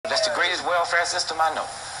welfare system I know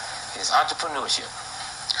is entrepreneurship.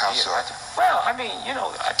 How so? Well, I mean,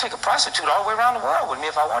 I take a prostitute all the way around the world with me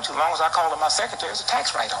if I want to, as long as I call her my secretary. It's a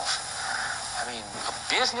tax write-off. I mean,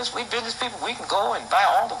 we business people, we can go and buy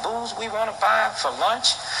all the booze we want to buy for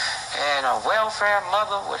lunch, and a welfare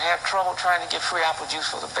mother would have trouble trying to get free apple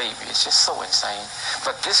juice for the baby. It's just so insane.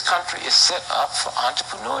 But this country is set up for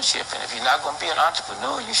entrepreneurship, and if you're not going to be an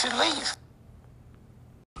entrepreneur, you should leave.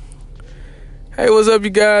 Hey, what's up, you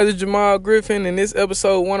guys? It's Jamal Griffin, and this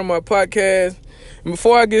episode 1 of my podcast. And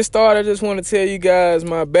before I get started, I just want to tell you guys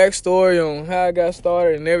my backstory on how I got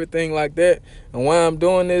started and everything like that, and why I'm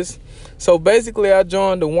doing this. So basically, I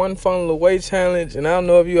joined the One Funnel Away Challenge, and I don't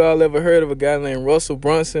know if you all ever heard of a guy named Russell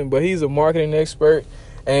Brunson, but he's a marketing expert,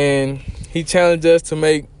 and he challenged us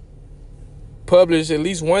to publish at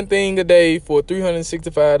least one thing a day for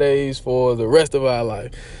 365 days for the rest of our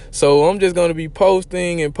life. So I'm just going to be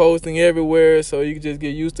posting everywhere, so you can just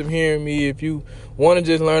get used to hearing me. If you want to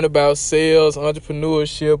just learn about sales,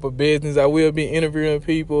 entrepreneurship, or business, I will be interviewing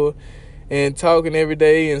people and talking every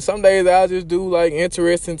day. And some days I'll just do like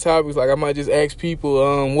interesting topics. Like I might just ask people,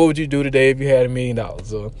 what would you do today if you had $1 million,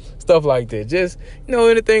 or stuff like that. Just,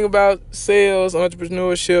 anything about sales,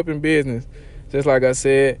 entrepreneurship, and business, just like I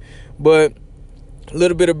said. But a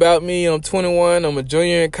little bit about me. I'm 21. I'm a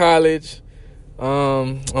junior in college.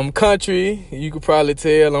 I'm country. You could probably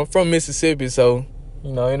tell. I'm from Mississippi, so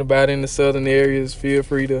anybody in the southern areas, feel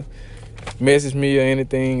free to message me or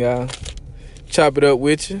anything. I'll chop it up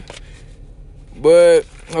with you. But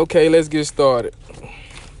okay, let's get started.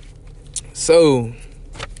 So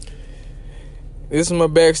this is my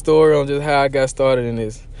backstory on just how I got started in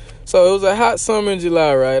this. So it was a hot summer in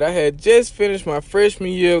July, right? I had just finished my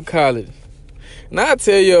freshman year of college. And I'll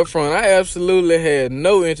tell you up front, I absolutely had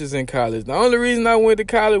no interest in college. The only reason I went to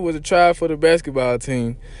college was to try for the basketball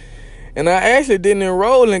team. And I actually didn't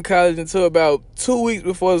enroll in college until about 2 weeks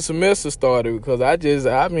before the semester started, because I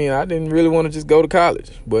didn't really want to just go to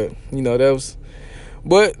college. But,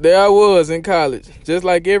 but there I was in college, just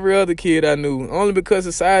like every other kid I knew, only because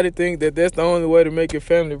society thinks that that's the only way to make your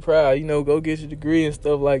family proud. Go get your degree and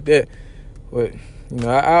stuff like that. But,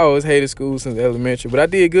 I always hated school since elementary, but I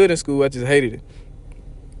did good in school. I just hated it.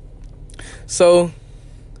 So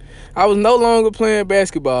I was no longer playing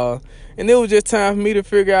basketball, and it was just time for me to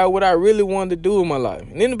figure out what I really wanted to do with my life.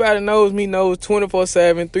 And anybody knows me knows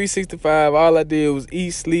 24/7, 365, all I did was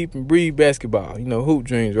eat, sleep, and breathe basketball. Hoop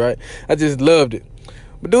dreams, right? I just loved it.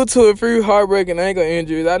 But due to a few heartbreaking ankle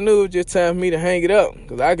injuries, I knew it was just time for me to hang it up,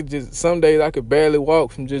 because some days I could barely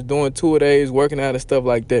walk from just doing 2 days, working out and stuff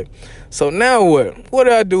like that. So now what? What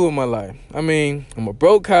do I do with my life? I'm a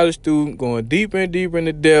broke college student going deeper and deeper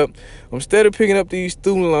into debt. I'm steady picking up these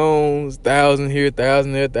student loans, 1,000 here,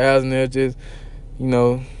 1,000 there, 1,000 there, just,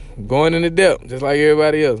 going into debt, just like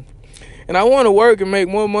everybody else. And I want to work and make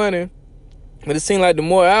more money, but it seemed like the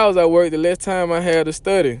more hours I worked, the less time I had to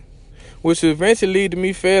study, which would eventually lead to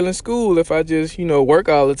me failing school if I just, work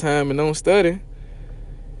all the time and don't study.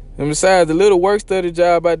 And besides, the little work-study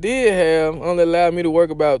job I did have only allowed me to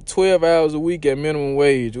work about 12 hours a week at minimum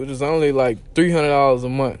wage, which is only like $300 a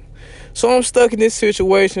month. So I'm stuck in this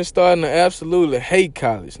situation, starting to absolutely hate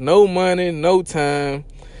college. No money, no time,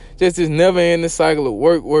 just this never-ending cycle of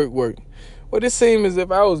work. Well, it seemed as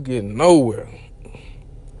if I was getting nowhere.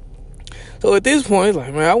 So at this point, it's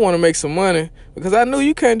like, man, I want to make some money, because I knew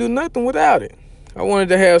you can't do nothing without it. I wanted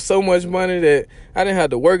to have so much money that I didn't have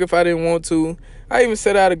to work if I didn't want to. I even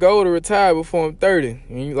set out a goal to retire before I'm 30.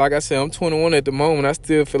 And like I said, I'm 21 at the moment. I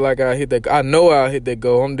still feel like I'll hit that. I know I'll hit that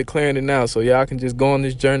goal. I'm declaring it now. So y'all can just go on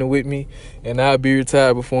this journey with me, and I'll be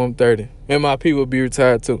retired before I'm 30. And my people will be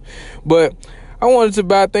retired too. But I wanted to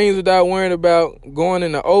buy things without worrying about going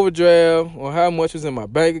into overdraft or how much was in my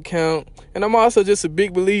bank account. And I'm also just a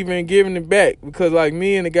big believer in giving it back, because like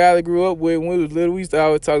me and the guy I grew up with when we was little, we used to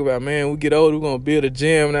always talk about, man, when we get older, we're going to build a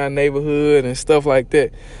gym in our neighborhood and stuff like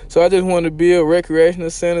that. So I just wanted to build recreational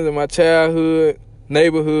centers in my childhood,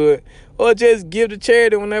 neighborhood, or just give to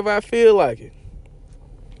charity whenever I feel like it.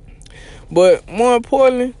 But more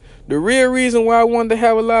importantly, the real reason why I wanted to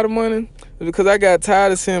have a lot of money is because I got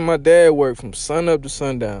tired of seeing my dad work from sun up to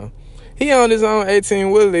sundown. He owned his own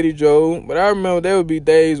 18-wheeler that he drove, but I remember there would be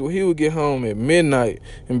days where he would get home at midnight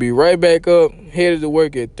and be right back up, headed to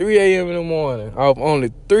work at 3 a.m. in the morning, off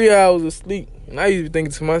only 3 hours of sleep. And I used to be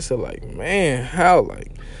thinking to myself, like, man, how, I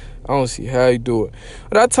don't see how he do it.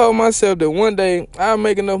 But I told myself that one day I'll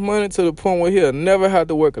make enough money to the point where he'll never have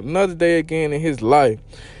to work another day again in his life.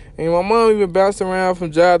 And my mom even bounced around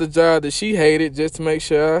from job to job that she hated just to make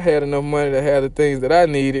sure I had enough money to have the things that I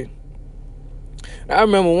needed. I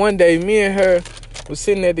remember one day, me and her was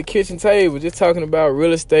sitting at the kitchen table just talking about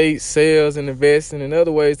real estate, sales, and investing and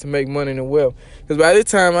other ways to make money and wealth. Because by this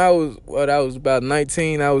time I was about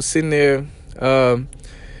 19. I was sitting there.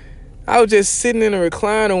 I was just sitting in a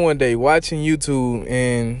recliner one day watching YouTube,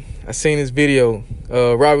 and I seen this video.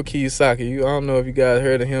 Robert Kiyosaki. I don't know if you guys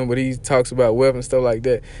heard of him, but he talks about wealth and stuff like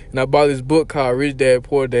that. And I bought this book called Rich Dad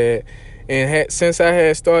Poor Dad. And since I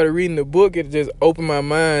had started reading the book, it just opened my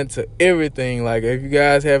mind to everything. Like, if you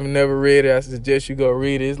guys haven't never read it, I suggest you go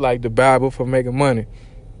read it. It's like the Bible for making money.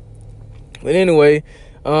 But anyway,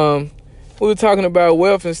 we were talking about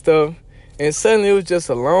wealth and stuff, and suddenly it was just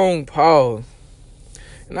a long pause.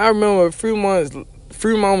 And I remember a few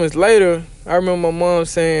moments later, I remember my mom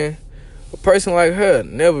saying, a person like her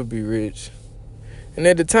never be rich. And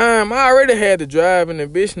at the time, I already had the drive and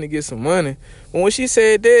ambition to get some money. But when she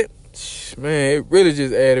said that, man, it really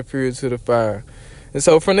just added fuel to the fire. And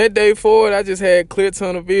so from that day forward, I just had clear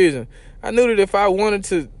tunnel vision. I knew that if I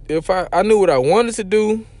knew what I wanted to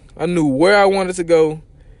do, I knew where I wanted to go,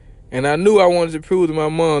 and I knew I wanted to prove to my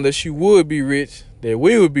mom that she would be rich, that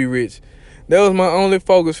we would be rich. That was my only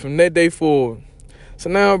focus from that day forward. So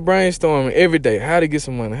now I'm brainstorming every day how to get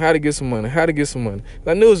some money. I knew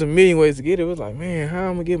it was a million ways to get it. It was like, man, how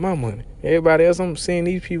I'm going to get my money? Everybody else, I'm seeing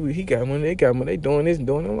these people, he got money, they got money, they doing this and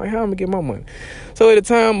doing that. I'm like, how I'm going to get my money? So at the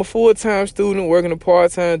time, I'm a full-time student working a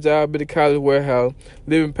part-time job at the college warehouse,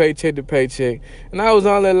 living paycheck to paycheck. And I was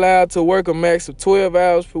only allowed to work a max of 12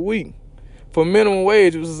 hours per week. For minimum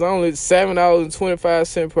wage, it was only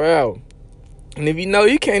 $7.25 per hour. And if you know,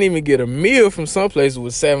 you can't even get a meal from some places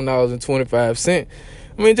with $7.25.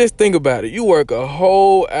 I mean, just think about it. You work a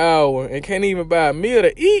whole hour and can't even buy a meal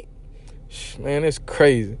to eat? Man, that's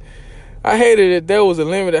crazy. I hated that there was a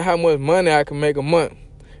limit to how much money I could make a month.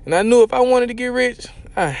 And I knew if I wanted to get rich,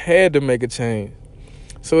 I had to make a change.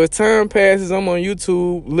 So as time passes, I'm on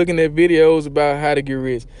YouTube looking at videos about how to get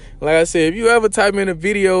rich. Like I said, if you ever type in a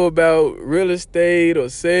video about real estate or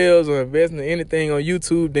sales or investing in anything on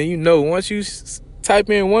YouTube, then you know once you type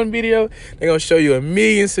in one video, they're going to show you a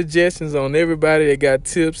million suggestions on everybody that got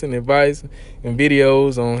tips and advice and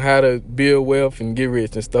videos on how to build wealth and get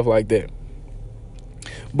rich and stuff like that.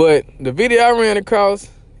 But the video I ran across,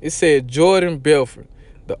 it said Jordan Belfort,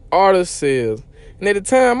 the art of sales. And at the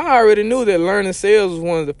time, I already knew that learning sales was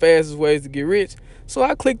one of the fastest ways to get rich. So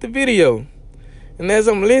I clicked the video. And as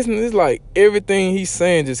I'm listening, it's like everything he's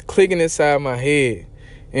saying just clicking inside my head.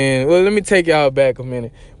 And, well, let me take y'all back a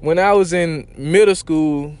minute. When I was in middle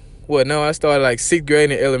school, I started like 6th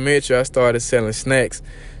grade in elementary, I started selling snacks.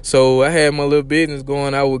 So I had my little business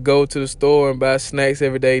going. I would go to the store and buy snacks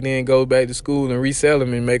every day, then go back to school and resell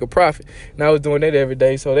them and make a profit. And I was doing that every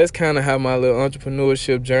day. So that's kind of how my little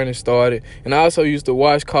entrepreneurship journey started. And I also used to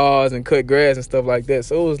wash cars and cut grass and stuff like that.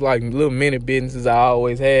 So it was like little mini businesses I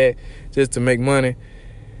always had just to make money.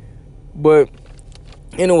 But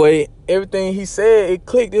anyway, everything he said, it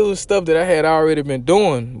clicked. It was stuff that I had already been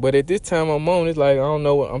doing. But at this time I'm on, it's like, I don't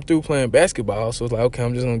know, I'm through playing basketball. So it's like, okay,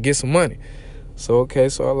 I'm just going to get some money. So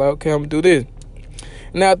I'm like, okay, I'm going to do this.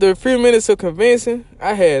 And after a few minutes of convincing,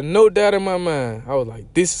 I had no doubt in my mind. I was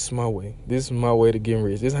like, this is my way. This is my way to get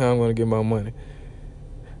rich. This is how I'm going to get my money.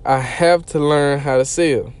 I have to learn how to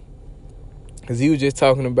sell. Because he was just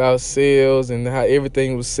talking about sales and how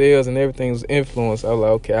everything was sales and everything was influence. I was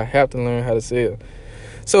like, okay, I have to learn how to sell.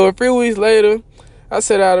 So a few weeks later, I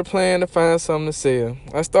set out a plan to find something to sell.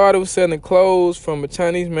 I started with selling clothes from a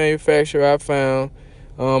Chinese manufacturer I found.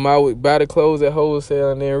 I would buy the clothes at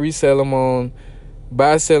wholesale and then resell them on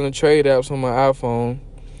buy-selling trade apps on my iPhone.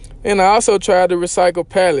 And I also tried to recycle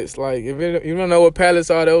pallets. Like, if you don't know what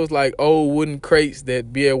pallets are, those like old wooden crates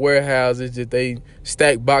that be at warehouses that they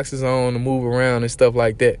stack boxes on and move around and stuff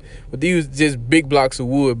like that. But these just big blocks of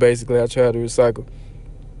wood, basically, I tried to recycle.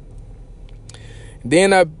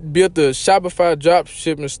 Then I built a Shopify drop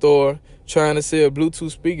shipping store trying to sell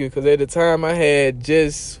Bluetooth speakers, because at the time I had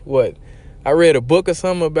I read a book or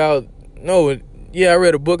something about, I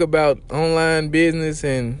read a book about online business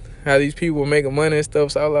and how these people were making money and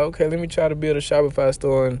stuff. So I was like, okay, let me try to build a Shopify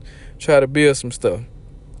store and try to build some stuff.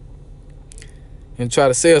 And try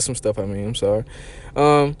to sell some stuff, I'm sorry.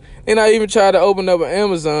 And I even tried to open up an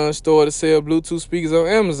Amazon store to sell Bluetooth speakers on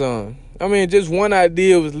Amazon. Just one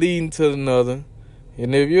idea was leading to another.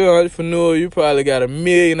 And if you're an entrepreneur, you probably got a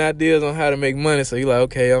million ideas on how to make money. So you're like,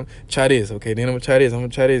 okay, I'm try this. Okay, then I'm going to try this.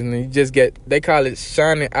 And then you just they call it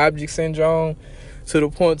shiny object syndrome, to the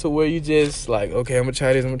point to where you just like, okay, I'm going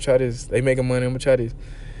to try this. They making money, I'm going to try this.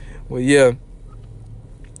 Well, yeah.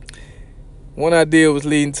 One idea was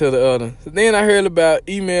leading to the other. So then I heard about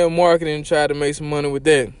email marketing and tried to make some money with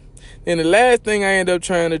that. Then the last thing I ended up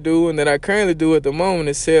trying to do, and that I currently do at the moment,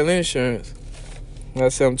 is sell insurance. Like I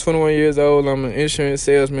said, I'm 21 years old. I'm an insurance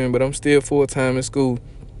salesman, but I'm still full-time in school.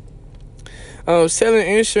 Selling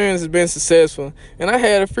insurance has been successful, and I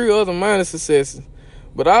had a few other minor successes.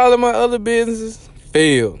 But all of my other businesses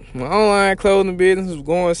failed. My online clothing business was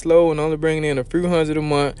going slow and only bringing in a few hundred a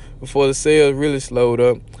month before the sales really slowed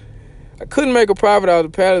up. I couldn't make a profit out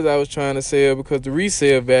of the pallets I was trying to sell because the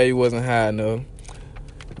resale value wasn't high enough.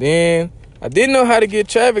 Then I didn't know how to get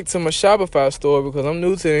traffic to my Shopify store because I'm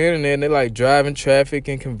new to the internet and they like driving traffic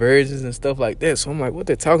and conversions and stuff like that. So I'm like, what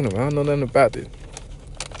they talking about? I don't know nothing about this.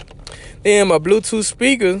 Then my Bluetooth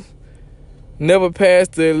speakers never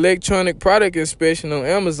passed the electronic product inspection on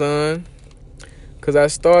Amazon because I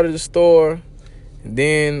started the store. And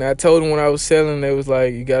then I told them when I was selling, they was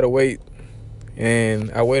like, you got to wait.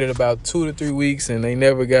 And I waited about 2 to 3 weeks and they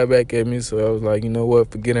never got back at me. So I was like, you know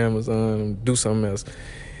what, forget Amazon and do something else.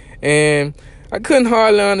 And I couldn't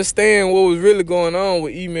hardly understand what was really going on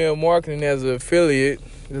with email marketing as an affiliate.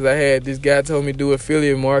 Because I had this guy told me to do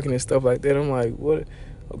affiliate marketing and stuff like that. I'm like, what?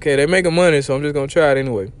 Okay, they're making money, so I'm just going to try it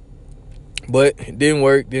anyway. But it didn't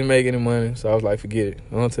work, didn't make any money. So I was like, forget it.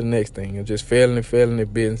 On to the next thing. I'm just failing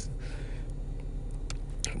at business.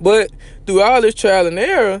 But through all this trial and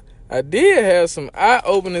error, I did have some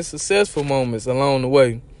eye-opening successful moments along the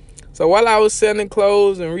way. So while I was selling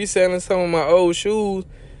clothes and reselling some of my old shoes,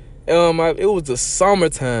 it was the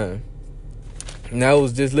summertime. And I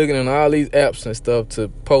was just looking at all these apps and stuff to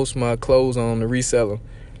post my clothes on the reseller.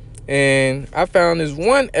 And I found this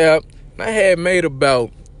one app, and I had made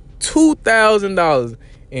about $2,000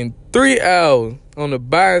 in 3 hours on the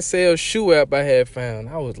buy and sell shoe app I had found.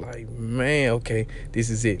 I was like, man, okay, this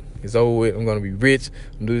is it. It's over with. I'm going to be rich.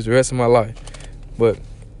 I'm going to do this the rest of my life. But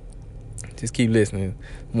just keep listening.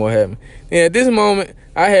 More happened. And at this moment,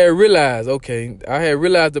 I had realized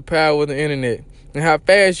the power of the internet and how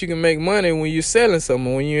fast you can make money when you're selling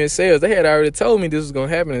something, when you're in sales. They had already told me this was going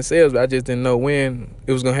to happen in sales, but I just didn't know when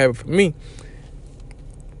it was going to happen for me.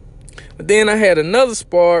 But then I had another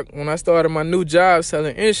spark when I started my new job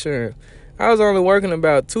selling insurance. I was only working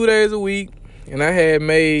about 2 days a week, and I had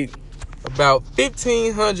made about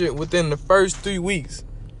 $1,500 within the first 3 weeks.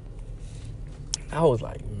 I was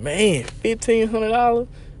like, man, $1,500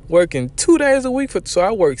 working 2 days a week so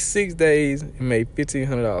I worked 6 days and made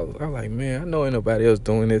 $1,500. I was like, man, I know ain't nobody else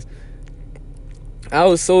doing this. I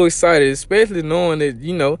was so excited, especially knowing that,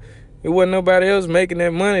 it wasn't nobody else making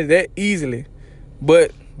that money that easily.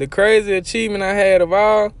 But the crazy achievement I had of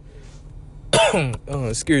all,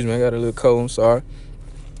 excuse me, I got a little cold, I'm sorry.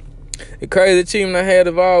 The crazy achievement I had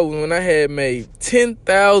of all was when I had made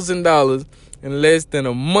 $10,000 in less than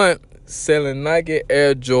a month selling Nike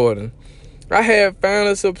Air Jordan. I had found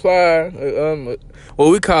a supplier,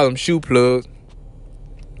 we call them shoe plugs.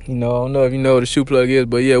 I don't know if you know what a shoe plug is,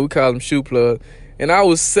 but yeah, we call them shoe plugs. And I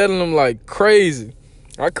was selling them like crazy.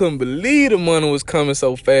 I couldn't believe the money was coming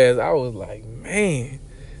so fast. I was like, man.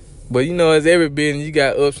 But as every business, you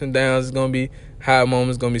got ups and downs. It's going to be high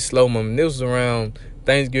moments, going to be slow moments. This was around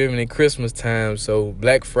Thanksgiving and Christmas time. So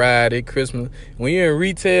Black Friday, Christmas. When you're in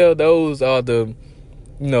retail, those are the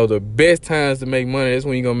best times to make money. That's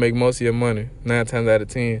when you're going to make most of your money, 9 times out of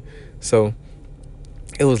 10. So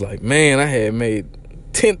it was like, man, I had made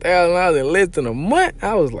 $10,000 in less than a month.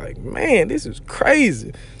 I was like, man, this is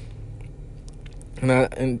crazy.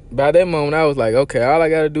 And by that moment, I was like, okay, all I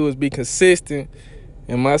got to do is be consistent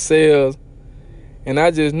in my sales. And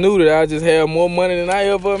I just knew that I just had more money than I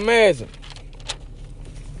ever imagined.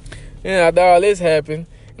 And after all this happened,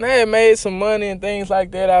 and I had made some money and things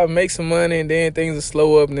like that. I would make some money and then things would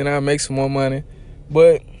slow up and then I'd make some more money.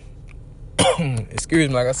 But, excuse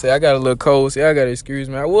me, like I said, I got a little cold. See, I got to excuse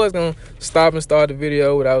me. I was going to stop and start the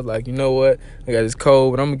video, but I was like, you know what? I got this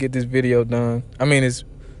cold, but I'm going to get this video done. This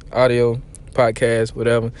audio podcast,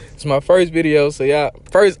 whatever. It's my first video,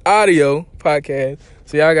 first audio podcast.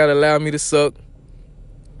 So y'all got to allow me to suck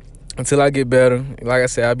until I get better. Like I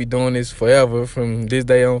said, I'll be doing this forever from this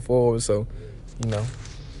day on forward. So,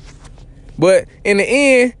 But in the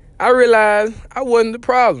end, I realized I wasn't the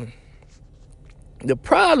problem. The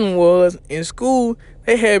problem was in school,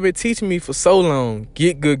 they had been teaching me for so long,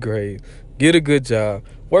 get good grades, get a good job,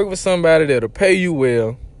 work with somebody that'll pay you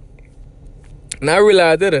well. And I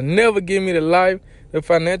realized that'll never give me the life, the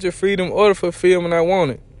financial freedom, or the fulfillment I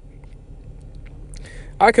wanted.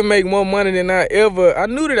 I can make more money than I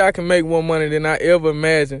knew that I can make more money than I ever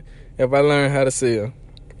imagined if I learned how to sell.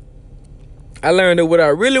 I learned that what I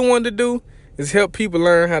really wanted to do is help people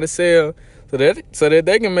learn how to sell so that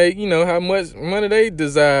they can make, how much money they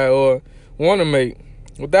desire or want to make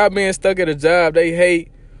without being stuck at a job they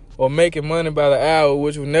hate or making money by the hour,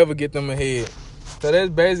 which will never get them ahead. So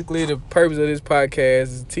that's basically the purpose of this podcast,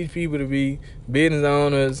 is to teach people to be business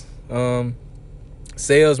owners,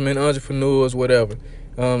 salesmen, entrepreneurs, whatever.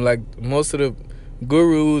 Like most of the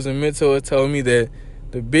gurus and mentors told me that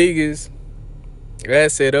the biggest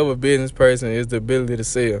asset of a business person is the ability to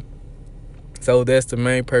sell. So that's the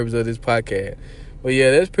main purpose of this podcast. But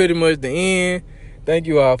yeah, that's pretty much the end. Thank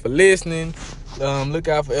you all for listening. Look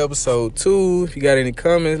out for episode 2. If you got any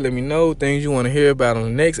comments, let me know. Things you want to hear about on the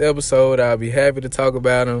next episode, I'll be happy to talk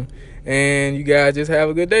about them. And you guys just have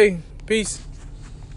a good day. Peace.